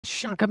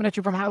Sean coming at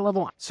you from High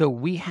Level. So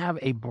we have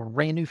a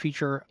brand new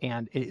feature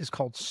and it is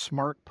called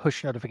Smart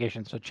Push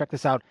Notifications. So check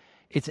this out.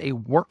 It's a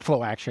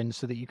workflow action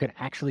so that you can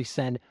actually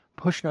send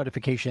push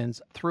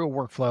notifications through a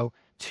workflow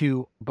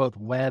to both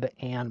web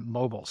and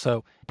mobile.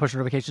 So push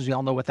notifications, we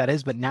all know what that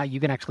is, but now you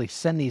can actually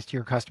send these to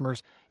your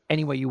customers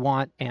any way you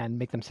want and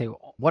make them say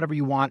whatever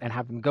you want and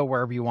have them go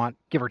wherever you want,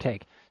 give or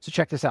take. So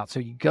check this out. So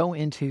you go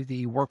into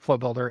the workflow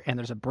builder and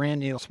there's a brand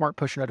new Smart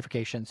Push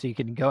Notification. So you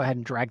can go ahead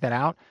and drag that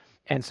out.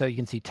 And so you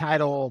can see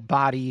title,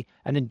 body,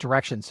 and then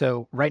direction.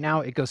 So right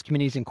now it goes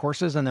communities and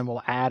courses, and then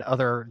we'll add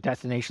other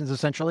destinations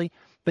essentially.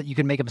 But you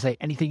can make them say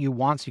anything you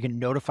want. So you can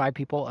notify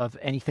people of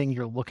anything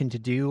you're looking to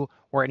do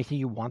or anything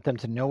you want them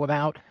to know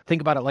about.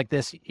 Think about it like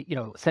this,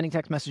 sending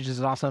text messages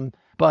is awesome.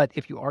 But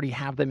if you already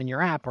have them in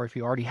your app, or if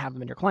you already have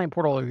them in your client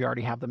portal, or if you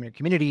already have them in your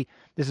community,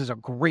 this is a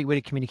great way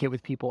to communicate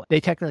with people. They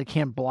technically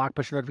can block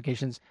push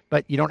notifications,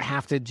 but you don't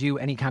have to do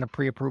any kind of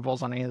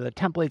pre-approvals on any of the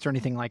templates or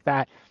anything like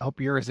that. I hope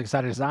you're as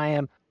excited as I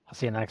am. I'll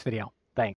see you in the next video.